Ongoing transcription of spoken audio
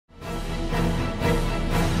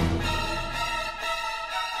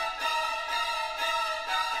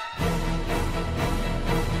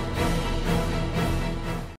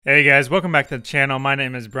Hey guys, welcome back to the channel. My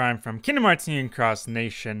name is Brian from Kingdom Hearts Union Cross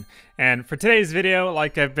Nation, and for today's video,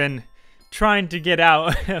 like I've been trying to get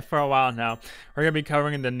out for a while now, we're going to be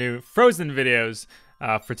covering the new Frozen videos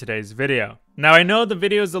for today's video. Now I know the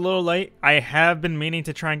video is a little late. I have been meaning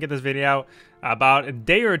to try and get this video out about a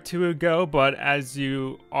day or two ago, but as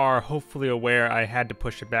you are hopefully aware, I had to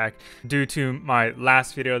push it back due to my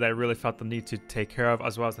last video that I really felt the need to take care of,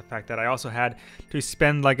 as well as the fact that I also had to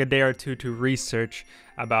spend like a day or two to research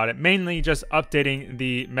about it, mainly just updating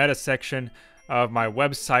the meta section of my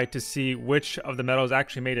website to see which of the medals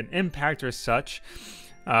actually made an impact or such,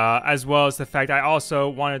 as well as the fact I also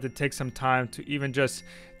wanted to take some time to even just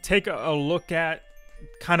take a look at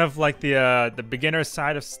kind of like the beginner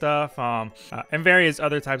side of stuff, and various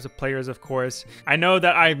other types of players, of course. I know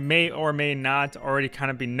that I may or may not already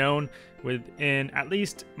kind of be known within at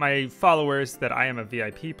least my followers that I am a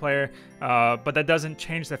VIP player, but that doesn't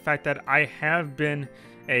change the fact that I have been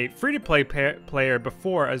a free-to-play player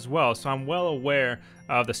before as well, so I'm well aware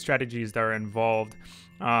of the strategies that are involved,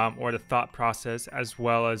 or the thought process, as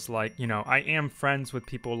well as, like, you know, I am friends with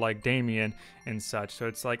people like Damien and such, so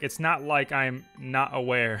it's like, it's not like I'm not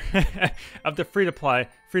aware of the free-to-play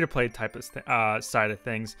type of side of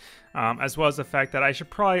things, as well as the fact that I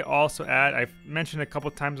should probably also add, I've mentioned a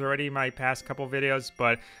couple times already in my past couple videos,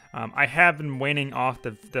 but I have been waning off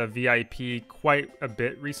the VIP quite a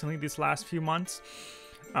bit recently these last few months,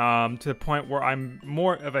 to the point where I'm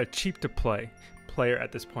more of a cheap-to-play player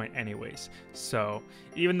at this point anyways. So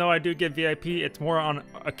even though I do get VIP, it's more on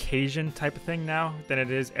occasion type of thing now than it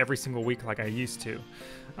is every single week like I used to.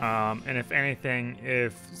 And if anything,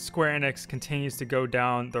 if Square Enix continues to go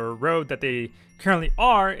down the road that they currently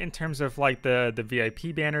are in terms of like the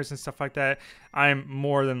VIP banners and stuff like that, I'm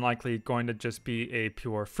more than likely going to just be a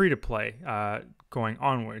pure free-to-play going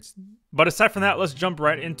onwards. But aside from that, let's jump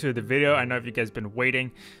right into the video. I know you guys have been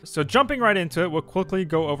waiting. So jumping right into it, we'll quickly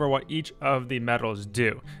go over what each of the medals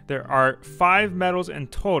do. There are 5 medals in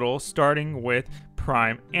total, starting with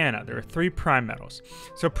Prime Anna. There are 3 Prime medals.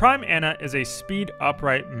 So Prime Anna is a speed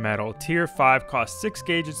upright medal. Tier 5, costs 6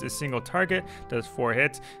 gauges, is single target, does 4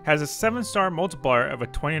 hits, has a 7-star multiplier of a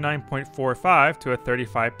 29.45 to a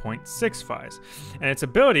 35.65. And its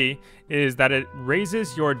ability is that it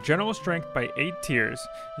raises your general strength by 8 tiers,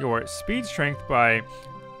 your speed strength by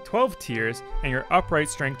 12 tiers, and your upright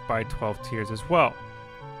strength by 12 tiers as well.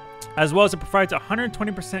 As well as it provides a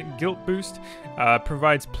 120% guilt boost,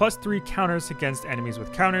 provides +3 counters against enemies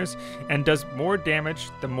with counters, and does more damage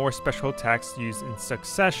the more special attacks used in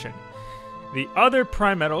succession. The other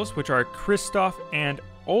Prime medals, which are Kristoff and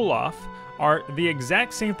Olaf, are the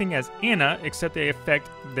exact same thing as Anna, except they affect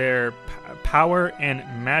their power and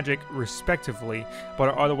magic respectively, but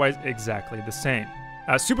are otherwise exactly the same.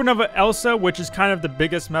 SuperNova Elsa, which is kind of the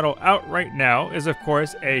biggest medal out right now, is of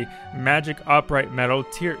course a magic upright medal.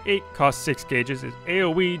 Tier 8, costs 6 gauges, is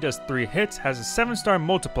AoE, does 3 hits, has a 7-star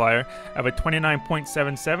multiplier of a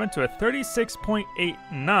 29.77 to a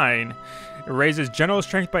 36.89. It raises general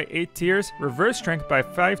strength by 8 tiers, reverse strength by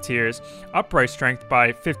 5 tiers, upright strength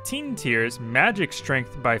by 15 tiers, magic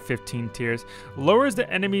strength by 15 tiers, lowers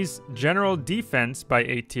the enemy's general defense by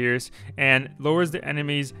 8 tiers, and lowers the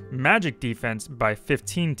enemy's magic defense by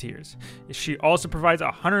 15 tiers. She also provides a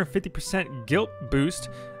 150% guilt boost,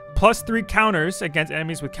 +3 counters against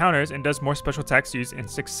enemies with counters, and does more special attacks used in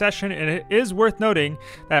succession. And it is worth noting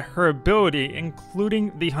that her ability,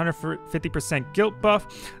 including the 150% guilt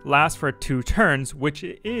buff, lasts for 2 turns, which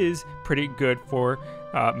is pretty good for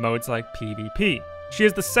modes like PvP. She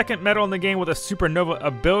is the second medal in the game with a SuperNova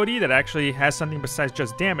ability that actually has something besides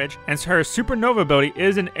just damage, and her SuperNova ability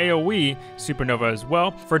is an AoE SuperNova as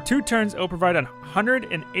well. For 2 turns, it will provide a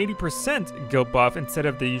 180% guilt buff instead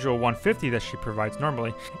of the usual 150 that she provides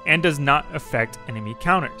normally, and does not affect enemy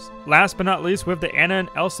counters. Last but not least, we have the Anna and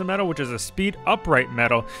Elsa medal, which is a speed upright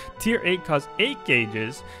medal. Tier 8, costs 8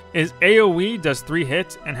 gauges, is AoE, does 3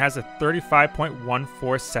 hits, and has a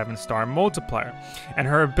 35.147-star multiplier. And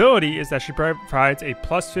her ability is that she provides a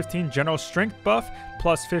 +15 general strength buff,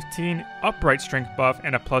 +15 upright strength buff,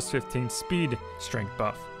 and a +15 speed strength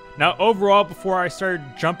buff. Now overall, before I started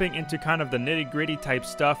jumping into kind of the nitty-gritty type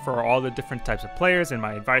stuff for all the different types of players and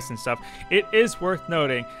my advice and stuff, it is worth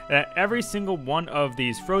noting that every single one of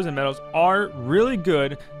these Frozen medals are really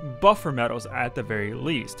good buffer medals at the very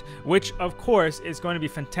least, which of course is going to be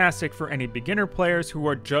fantastic for any beginner players who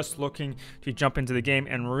are just looking to jump into the game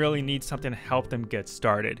and really need something to help them get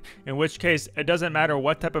started. In which case, it doesn't matter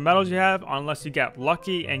what type of medals you have unless you get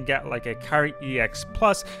lucky and get like a Kari EX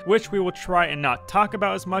Plus, which we will try and not talk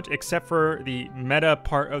about as much except for the meta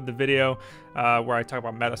part of the video where I talk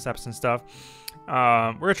about meta steps and stuff.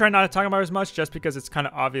 we're gonna try not to talk about it as much, just because it's kind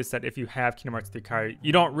of obvious that if you have Kingdom Hearts 3 Kairi,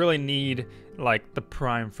 you don't really need like the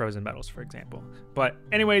prime frozen medals, for example. But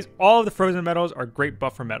anyways, all of the frozen medals are great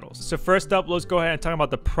buffer medals. So first up, let's go ahead and talk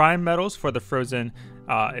about the prime medals for the frozen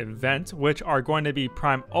event, which are going to be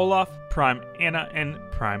Prime Olaf, Prime Anna, and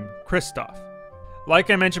Prime Kristoff.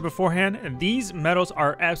 Like I mentioned beforehand, these medals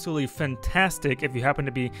are absolutely fantastic if you happen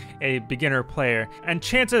to be a beginner player. And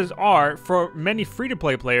chances are, for many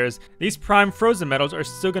free-to-play players, these Prime Frozen medals are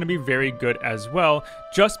still going to be very good as well,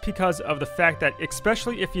 just because of the fact that,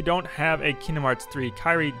 especially if you don't have a Kingdom Hearts 3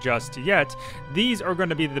 Kairi just yet, these are going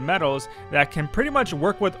to be the medals that can pretty much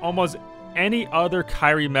work with almost any other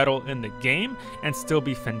Kairi medal in the game and still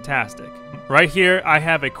be fantastic. Right here, I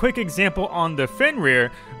have a quick example on the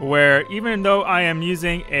Fenrir, where even though I am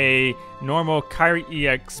using a normal Kairi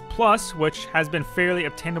EX Plus, which has been fairly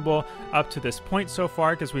obtainable up to this point so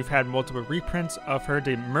far, because we've had multiple reprints of her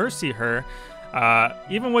to mercy her,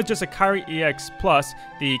 even with just a Kairi EX Plus,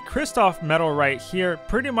 the Kristoff medal right here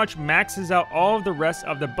pretty much maxes out all of the rest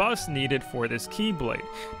of the buffs needed for this Keyblade.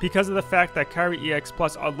 Because of the fact that Kairi EX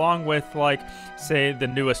Plus, along with like, say, the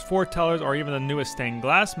newest foretellers or even the newest stained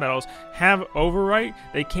glass medals, have overwrite,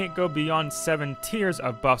 they can't go beyond 7 tiers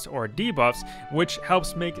of buffs or debuffs, which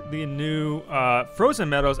helps make the new frozen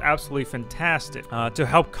medals absolutely fantastic to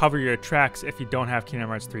help cover your tracks if you don't have Kingdom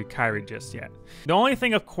Hearts 3 Kairi just yet. The only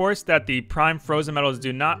thing, of course, that the Prime Frozen medals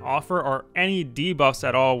do not offer are any debuffs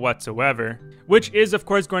at all whatsoever, which is of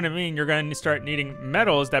course going to mean you're going to start needing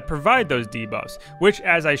medals that provide those debuffs, which,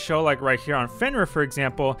 as I show like right here on Fenrir for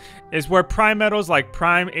example, is where Prime medals like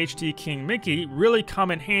Prime HD King Mickey really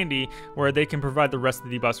come in handy, where they can provide the rest of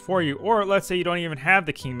the debuffs for you. Or let's say you don't even have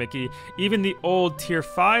the King Mickey, even the old tier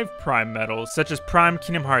 5 Prime medals such as Prime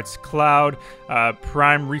Kingdom Hearts Cloud,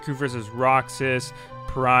 Prime Riku vs. Roxas,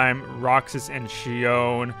 Prime Roxas and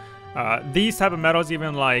Xion, these type of medals,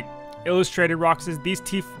 even like Illustrated Roxas, these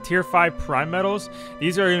tier 5 Prime medals,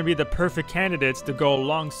 these are going to be the perfect candidates to go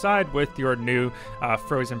alongside with your new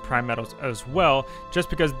Frozen Prime medals as well, just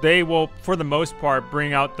because they will, for the most part,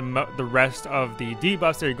 bring out the rest of the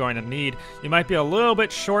debuffs that you're going to need. You might be a little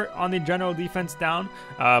bit short on the general defense down,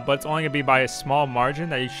 but it's only going to be by a small margin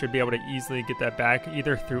that you should be able to easily get that back,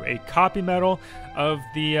 either through a copy medal of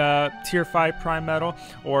the tier 5 Prime medal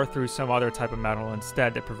or through some other type of medal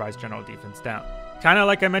instead that provides general defense down. Kind of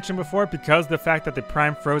like I mentioned before, because the fact that the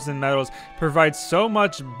Prime Frozen medals provide so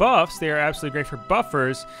much buffs, they are absolutely great for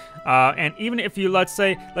buffers. And even if you, let's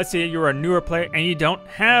say you're a newer player and you don't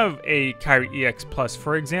have a Kairi EX Plus,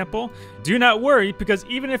 for example, do not worry, because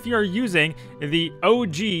even if you're using the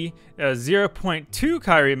OG 0.2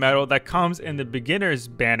 Kairi medal that comes in the beginner's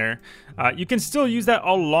banner, you can still use that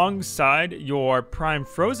alongside your Prime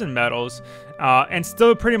Frozen medals and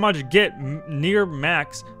still pretty much get near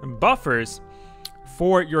max buffers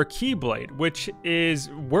for your Keyblade, which is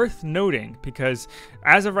worth noting, because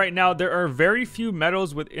as of right now, there are very few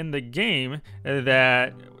medals within the game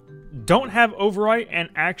that don't have overwrite and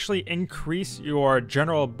actually increase your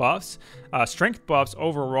general buffs, strength buffs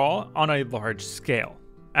overall on a large scale.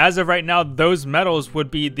 As of right now, those medals would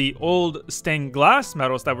be the old stained glass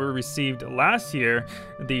medals that we received last year,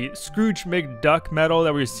 the Scrooge McDuck medal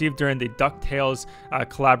that we received during the DuckTales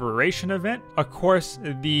collaboration event, of course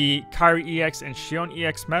the Kairi EX and Xion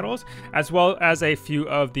EX medals, as well as a few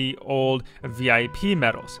of the old VIP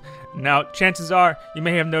medals. Now, chances are you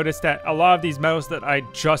may have noticed that a lot of these medals that I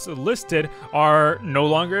just listed are no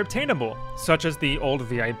longer obtainable, such as the old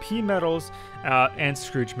VIP medals and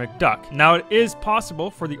Scrooge McDuck. Now, it is possible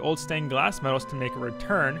for the old stained glass medals to make a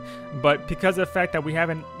return, but because of the fact that we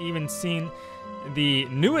haven't even seen the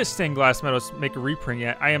newest stained glass medals make a reprint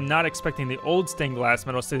yet, I am not expecting the old stained glass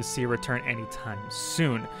medals to see a return anytime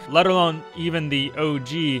soon, let alone even the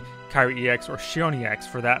OG Kairi EX or Xion EX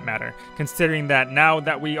for that matter, considering that now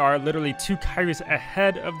that we are literally 2 Kairis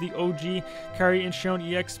ahead of the OG Kairi and Xion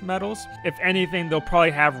EX medals, if anything, they'll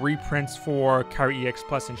probably have reprints for Kairi EX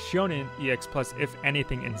Plus and Xion EX Plus, if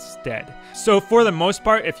anything, instead. So for the most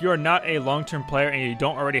part, if you're not a long-term player and you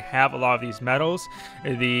don't already have a lot of these medals,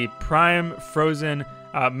 the Prime Frozen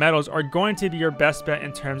medals are going to be your best bet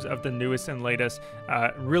in terms of the newest and latest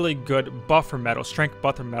really good buffer medals, strength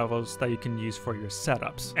buffer medals that you can use for your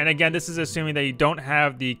setups. And again, this is assuming that you don't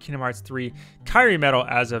have the Kingdom Hearts 3 Kairi medal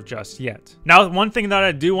as of just yet. Now, one thing that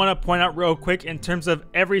I do want to point out real quick in terms of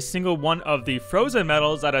every single one of the Frozen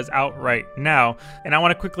medals that is out right now, and I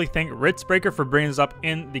want to quickly thank Ritzbreaker for bringing this up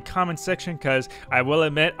in the comment section, because I will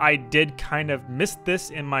admit I did kind of miss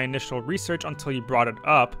this in my initial research until you brought it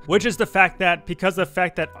up, which is the fact that because of the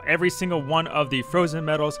fact that every single one of the frozen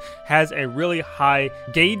metals has a really high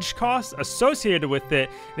gauge cost associated with it,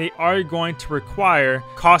 they are going to require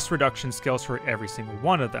cost reduction skills for every single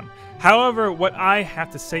one of them. However, what I have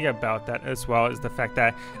to say about that as well is the fact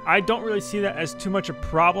that I don't really see that as too much a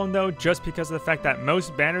problem though, just because of the fact that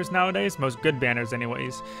most banners nowadays, most good banners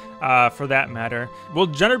anyways, for that matter, will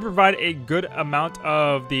generally provide a good amount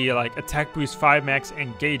of the like attack boost 5 max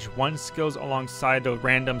and gauge 1 skills alongside the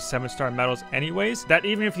random 7-star medals anyways, that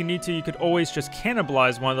even if you need to, you could always just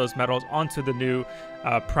cannibalize one of those medals onto the new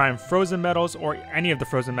prime frozen metals, or any of the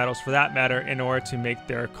frozen metals for that matter, in order to make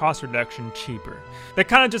their cost reduction cheaper. That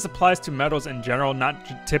kind of just applies to metals in general, not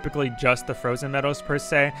typically just the frozen metals per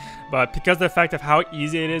se, but because of the fact of how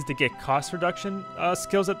easy it is to get cost reduction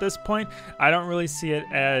skills at this point, I don't really see it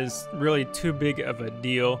as really too big of a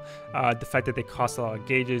deal, the fact that they cost a lot of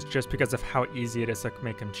gauges, just because of how easy it is to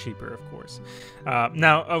make them cheaper, of course.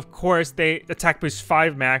 Now, of course, they attack boost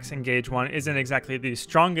 5 max and gauge 1 isn't exactly the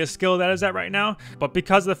strongest skill that is at right now, but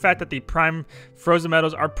because of the fact that the prime frozen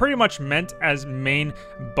metals are pretty much meant as main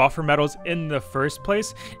buffer metals in the first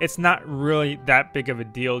place, it's not really that big of a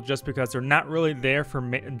deal, just because they're not really there for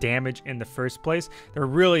damage in the first place. They're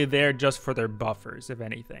really there just for their buffers, if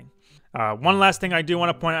anything. One last thing I do want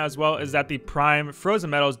to point out as well is that the prime frozen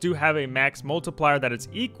metals do have a max multiplier that is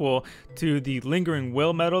equal to the lingering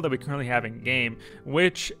will metal that we currently have in game,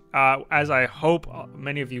 which as I hope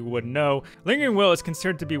many of you would know, lingering will is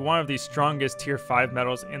considered to be one of the strongest tier 5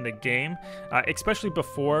 metals in the game, especially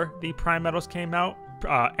before the prime metals came out.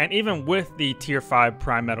 And even with the tier 5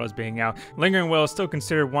 prime metals being out, lingering will is still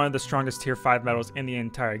considered one of the strongest tier 5 metals in the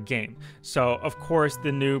entire game. So of course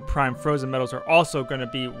the new prime frozen metals are also going to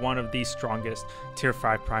be one of the strongest tier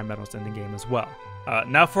 5 prime metals in the game as well.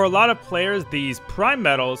 Now for a lot of players, these prime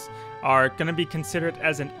metals are going to be considered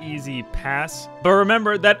as an easy pass, but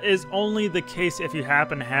remember that is only the case if you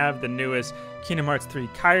happen to have the newest Kingdom Hearts 3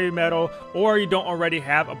 Kairi medal, or you don't already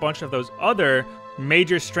have a bunch of those other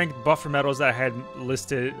major strength buffer metals that I had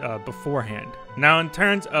listed beforehand. Now in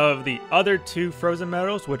terms of the other 2 frozen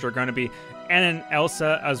metals, which are going to be and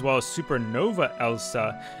Elsa as well as SuperNova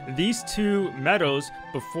Elsa, these 2 metals,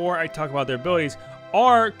 before I talk about their abilities,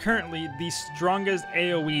 are currently the strongest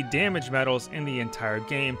AoE damage metals in the entire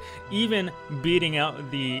game, even beating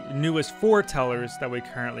out the newest foretellers that we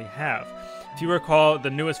currently have. If you recall, the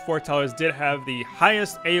newest foretellers did have the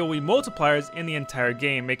highest AoE multipliers in the entire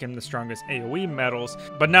game, making them the strongest AoE metals.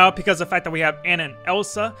 But now, because of the fact that we have Anna and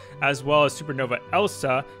Elsa, as well as SuperNova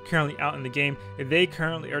Elsa, currently out in the game, they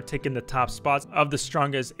currently are taking the top spots of the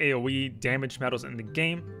strongest AoE damage metals in the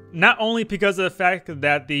game. Not only because of the fact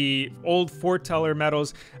that the old foreteller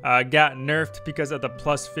metals got nerfed because of the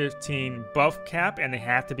plus 15 buff cap, and they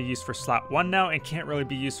have to be used for slot 1 now, and can't really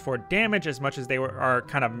be used for damage as much as they are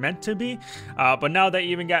kind of meant to be. But now they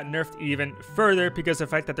even got nerfed even further because of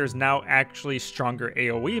the fact that there's now actually stronger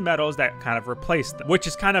AoE metals that kind of replace them, which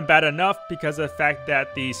is kind of bad enough because of the fact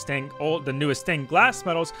that the newest stained glass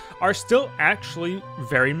metals are still actually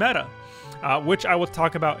very meta. Which I will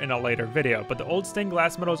talk about in a later video, but the old stained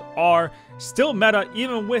glass metals are still meta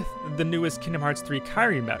even with the newest Kingdom Hearts 3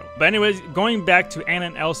 Kairi medal. But anyways, going back to Anna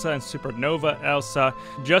and Elsa and SuperNova Elsa,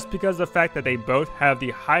 just because of the fact that they both have the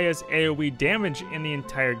highest AoE damage in the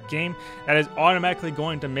entire game, that is automatically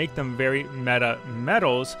going to make them very meta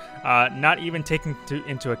metals, not even taking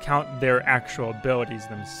into account their actual abilities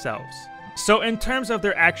themselves. So in terms of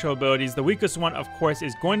their actual abilities, the weakest one, of course,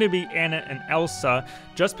 is going to be Anna and Elsa,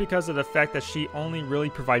 just because of the fact that she only really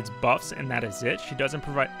provides buffs, and that is it. She doesn't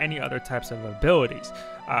provide any other types of abilities.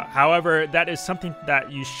 However, that is something that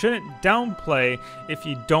you shouldn't downplay if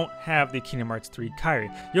you don't have the Kingdom Hearts 3 Kairi.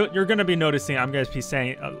 You're going to be noticing I'm going to be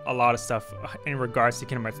saying a lot of stuff in regards to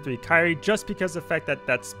Kingdom Hearts 3 Kairi, just because of the fact that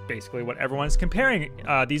that's basically what everyone's comparing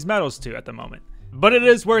these medals to at the moment. But it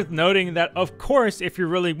is worth noting that, of course, if you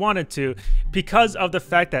really wanted to, because of the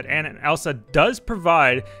fact that Anna and Elsa does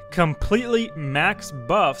provide completely max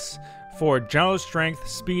buffs for general strength,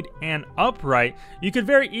 speed, and upright, you could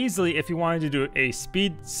very easily, if you wanted to do a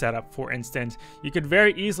speed setup, for instance, you could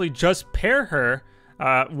very easily just pair her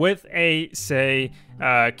with a, say,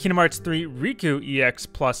 Kingdom Hearts 3 Riku EX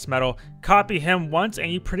Plus medal, copy him once,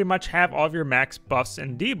 and you pretty much have all of your max buffs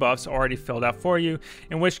and debuffs already filled out for you,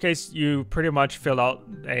 in which case you pretty much fill out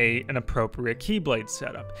an appropriate Keyblade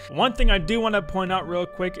setup. One thing I do want to point out real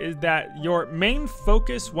quick is that your main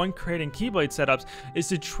focus when creating Keyblade setups is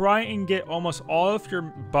to try and get almost all of your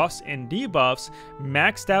buffs and debuffs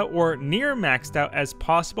maxed out or near maxed out as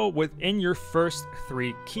possible within your first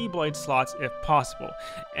 3 Keyblade slots if possible.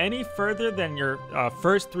 Any further than your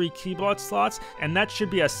first 3 Keyblade slots, and that should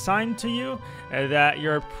be a sign to you that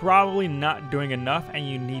you're probably not doing enough and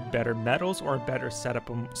you need better medals or a better setup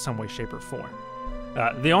in some way, shape, or form.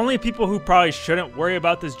 The only people who probably shouldn't worry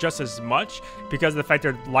about this just as much, because of the fact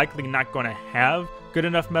they're likely not going to have good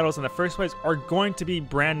enough medals in the first place, are going to be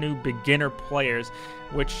brand new beginner players,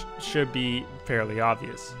 which should be fairly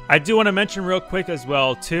obvious. I do want to mention real quick as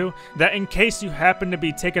well too, that in case you happen to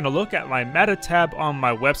be taking a look at my meta tab on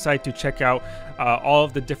my website to check out all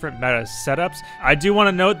of the different meta setups, I do want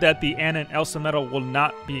to note that the Anna and Elsa medal will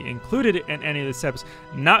not be included in any of the setups,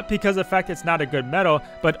 not because of the fact it's not a good medal,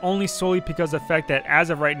 but only solely because of the fact that as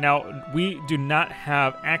of right now, we do not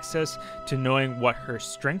have access to knowing what her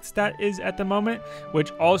strength stat is at the moment,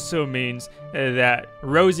 which also means that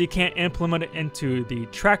Rosie can't implement it into the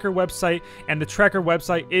tracker website, and the tracker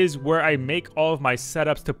website is where I make all of my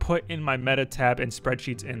setups to put in my meta tab and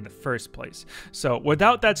spreadsheets in the first place. So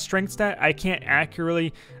without that strength stat, I can't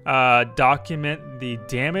accurately document the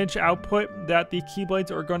damage output that the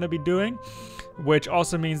Keyblades are going to be doing, which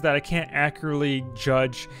also means that I can't accurately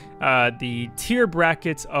judge the tier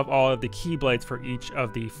brackets of all of the Keyblades for each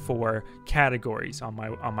of the 4 categories on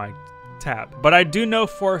my tab. But I do know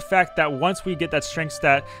for a fact that once we get that strength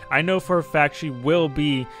stat, I know for a fact she will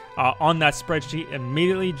be on that spreadsheet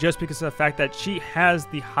immediately, just because of the fact that she has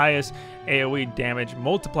the highest AoE damage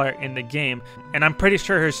multiplier in the game, and I'm pretty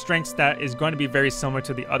sure her strength stat is going to be very similar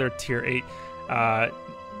to the other tier 8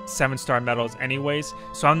 7-star medals anyways,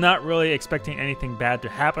 so I'm not really expecting anything bad to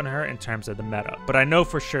happen to her in terms of the meta, but I know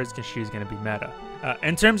for sure she's going to be meta.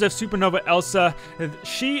 In terms of SuperNova Elsa,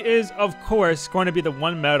 she is, of course, going to be the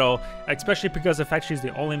one medal, especially because of the fact she's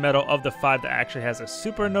the only medal of the 5 that actually has a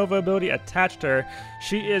SuperNova ability attached to her.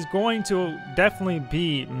 She is going to definitely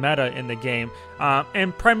be meta in the game,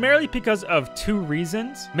 and primarily because of 2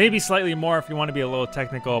 reasons, maybe slightly more if you want to be a little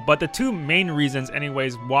technical, but the 2 main reasons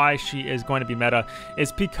anyways why she is going to be meta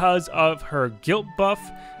is because of her guilt buff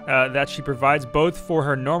that she provides, both for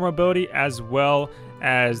her normal ability as well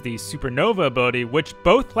as the SuperNova ability, which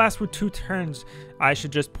both last for 2 turns, I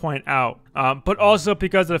should just point out. But also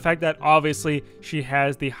because of the fact that obviously she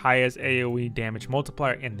has the highest AoE damage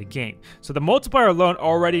multiplier in the game. So the multiplier alone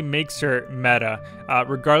already makes her meta,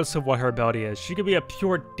 regardless of what her ability is. She could be a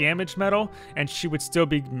pure damage medal, and she would still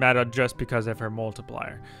be meta just because of her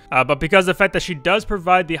multiplier. But because of the fact that she does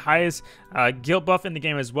provide the highest guilt buff in the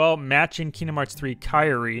game as well, matching Kingdom Hearts 3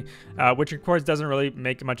 Kairi, which of course doesn't really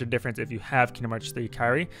make much of a difference if you have Kingdom Hearts 3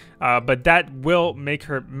 Kairi, but that will make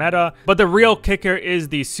her meta. But the real kicker is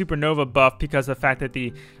the SuperNova buff, because of the fact that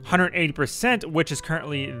the 180%, which is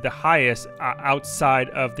currently the highest outside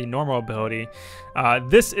of the normal ability,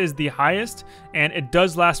 this is the highest, and it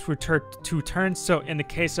does last for 2 turns. So in the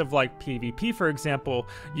case of like PvP, for example,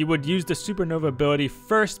 you would use the SuperNova ability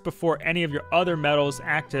first before any of your other medals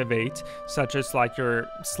activate, such as like your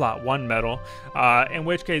slot 1 medal, in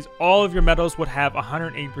which case all of your medals would have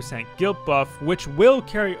 180% guilt buff, which will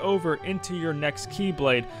carry over into your next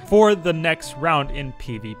Keyblade for the next round in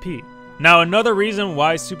PvP. Now, another reason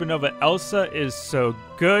why SuperNova Elsa is so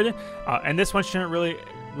good, and this one shouldn't really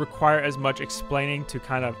require as much explaining to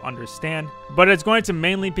kind of understand, but it's going to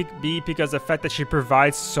mainly be because of the fact that she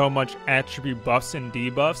provides so much attribute buffs and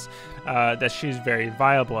debuffs that she's very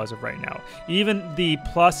viable as of right now. Even the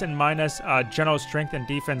plus and minus general strength and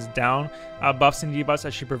defense down buffs and debuffs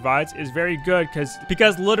that she provides is very good,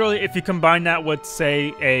 because literally if you combine that with,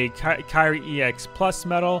 say, a Kairi EX plus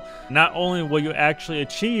medal, not only will you actually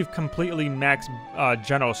achieve completely max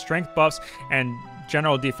general strength buffs and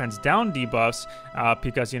general defense down debuffs,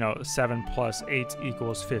 because, you know, 7 plus 8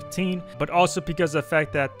 equals 15, but also because of the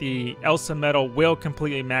fact that the Elsa medal will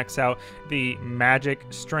completely max out the magic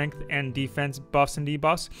strength and defense buffs and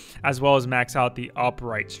debuffs, as well as max out the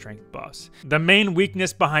upright strength buffs. The main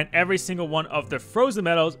weakness behind every single one of the Frozen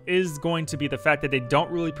medals is going to be the fact that they don't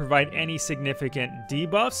really provide any significant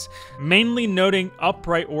debuffs, mainly noting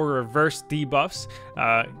upright or reverse debuffs,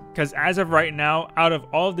 because as of right now, out of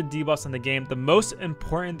all of the debuffs in the game, the most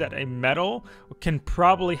important that a medal can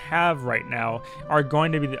probably have right now are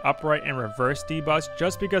going to be the upright and reverse debuffs,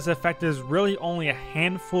 just because the fact there's really only a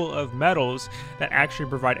handful of medals that actually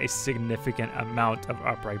provide a significant amount of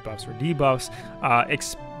upright buffs or debuffs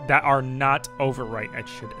that are not overwrite, I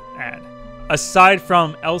should add. Aside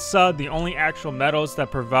from Elsa, the only actual medals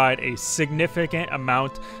that provide a significant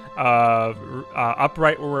amount of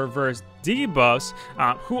upright or reverse debuffs,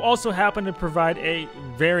 who also happen to provide a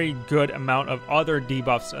very good amount of other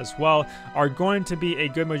debuffs as well, are going to be a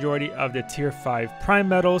good majority of the tier 5 prime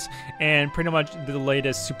medals and pretty much the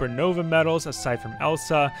latest SuperNova medals aside from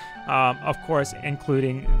Elsa, of course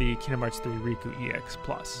including the Kingdom Hearts 3 Riku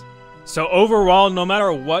EX+. So overall, no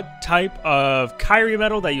matter what type of Kyrie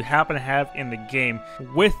medal that you happen to have in the game,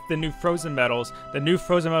 with the new frozen medals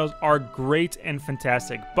are great and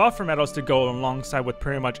fantastic buffer medals to go alongside with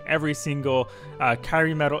pretty much every single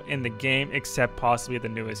Kyrie medal in the game, except possibly the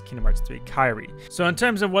newest Kingdom Hearts 3 Kyrie. So in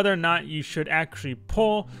terms of whether or not you should actually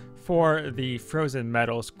pull for the frozen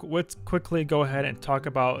medals, let's quickly go ahead and talk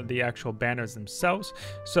about the actual banners themselves.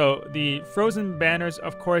 So the frozen banners,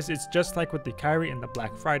 of course, it's just like with the Kyrie and the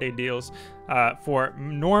Black Friday deals. For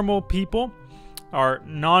normal people, or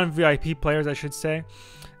non-VIP players I should say,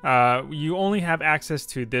 you only have access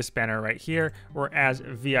to this banner right here, whereas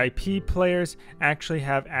VIP players actually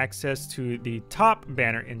have access to the top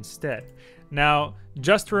banner instead. Now,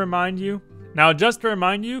 just to remind you,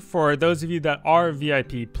 for those of you that are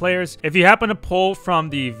VIP players, if you happen to pull from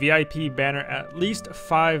the VIP banner at least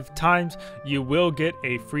 5 times, you will get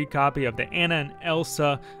a free copy of the Anna and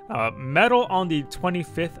Elsa medal on the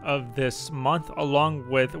 25th of this month, along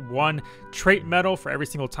with 1 trait medal for every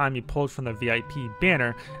single time you pulled from the VIP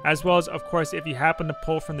banner, as well as, of course, if you happen to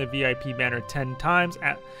pull from the VIP banner 10 times,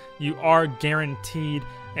 you are guaranteed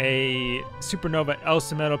a SuperNova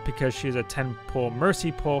Elsa medal because she's a 10 pull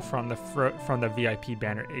mercy pull from the VIP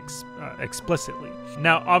banner explicitly.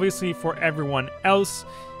 Now, obviously, for everyone else,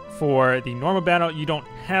 for the normal banner, you don't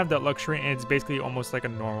have that luxury, and it's basically almost like a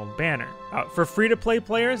normal banner. For free-to-play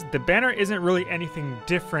players, the banner isn't really anything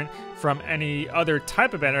different from any other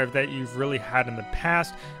type of banner that you've really had in the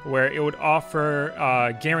past, where it would offer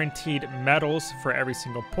guaranteed medals for every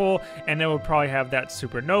single pull, and it would probably have that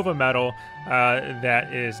SuperNova medal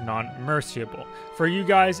that is non-merciable. For you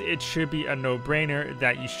guys, it should be a no-brainer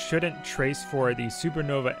that you shouldn't trace for the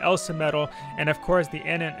SuperNova Elsa medal, and of course the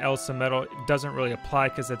Anna and Elsa medal doesn't really apply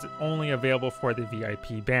because it's only available for the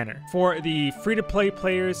VIP banner. For the free-to-play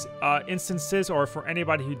players instances, or for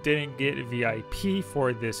anybody who didn't get VIP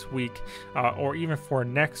for this week, or even for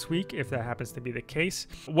next week if that happens to be the case,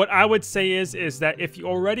 what I would say is that if you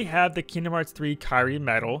already have the Kingdom Hearts 3 Kyrie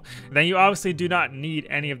medal, then you obviously do not need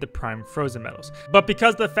any of the Prime Frozen medals. But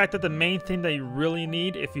because of the fact that the main thing that you really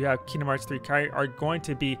need if you have Kingdom Hearts 3 Kyrie are going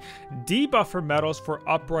to be debuffer medals for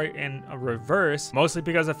upright and reverse, mostly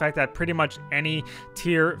because of the fact that pretty much any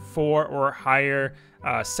tier 4 or higher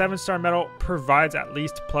 7-star medal provides at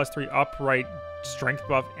least +3 upright strength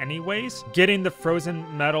buff anyways. Getting the frozen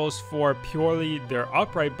medals for purely their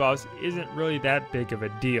upright buffs isn't really that big of a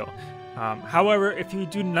deal. However, if you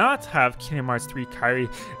do not have Kingdom Hearts 3 Kyrie,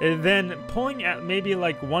 then pulling at maybe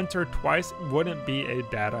like once or twice wouldn't be a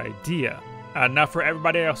bad idea. Now, for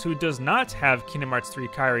everybody else who does not have Kingdom Hearts 3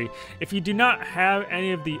 Kyrie, if you do not have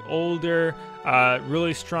any of the older,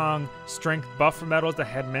 really strong strength buffer medals that I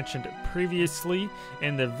had mentioned previously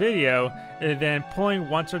in the video, then pulling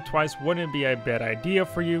once or twice wouldn't be a bad idea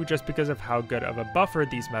for you, just because of how good of a buffer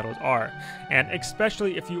these medals are. And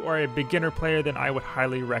especially if you are a beginner player, then I would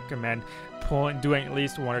highly recommend doing at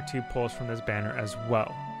least 1 or 2 pulls from this banner as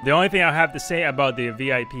well. The only thing I have to say about the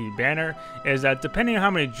VIP banner is that depending on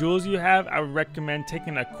how many jewels you have, I would recommend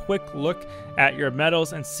taking a quick look at your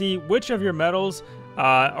medals and see which of your medals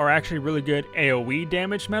are actually really good AoE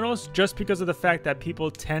damage medals, just because of the fact that people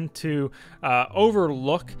tend to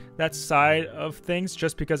overlook that side of things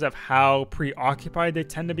just because of how preoccupied they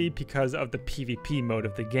tend to be because of the PvP mode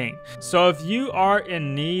of the game. So if you are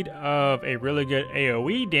in need of a really good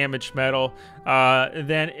AoE damage medal,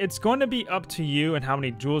 then it's going to be up to you and how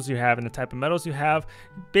many jewels you have and the type of medals you have.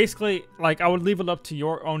 Basically, like, I would leave it up to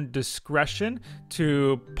your own discretion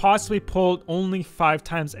to possibly pull only 5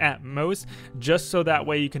 times at most, just so that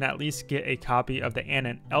way you can at least get a copy of the Anna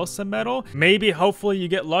and Elsa medal. Maybe, hopefully, you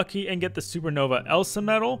get lucky and get the SuperNova Elsa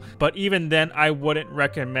medal, but even then, I wouldn't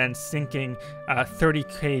recommend sinking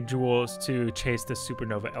 30k jewels to chase the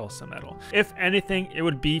SuperNova Elsa medal. If anything, it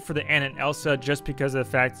would be for the Anna and Elsa, just because of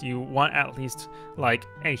the fact you want at least like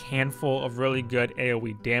a handful of really good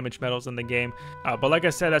AoE damage medals in the game. But like I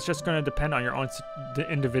said, that's just going to depend on your own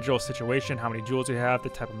individual situation, how many jewels you have, the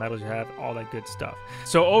type of medals you have, all that good stuff.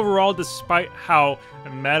 So overall, despite how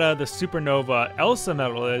meta the SuperNova Elsa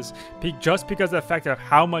medal is, just because of the fact of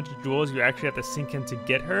how much jewels you actually have to sink in to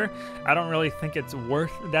get her, I don't really think it's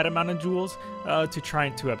worth that amount of jewels to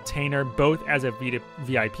trying to obtain her, both as a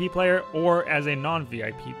VIP player or as a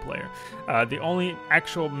non-VIP player. The only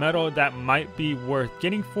actual medal that might be worth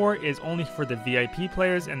getting for is only for the VIP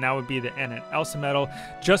players, and that would be the Anna and Elsa medal,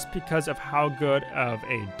 just because of how good of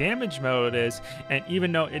a damage medal it is, and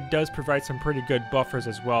even though it does provide some pretty good buffers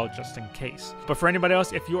as well, just in case. But for anybody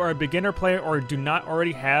else, if you are a beginner player or do not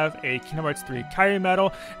already have a Kingdom Hearts 3 Kyrie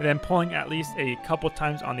medal, then pulling at least a couple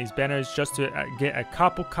times on these banners just to get a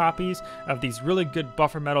couple copies of these really good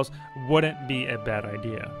buffer medals wouldn't be a bad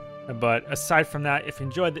idea. But aside from that, if you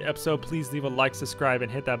enjoyed the episode, please leave a like, subscribe,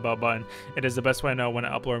 and hit that bell button. It is the best way to know when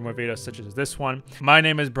I upload more videos such as this one. My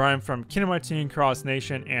name is Brian from Kingdom Hearts Cross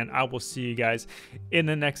Nation, and I will see you guys in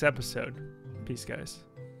the next episode. Peace, guys.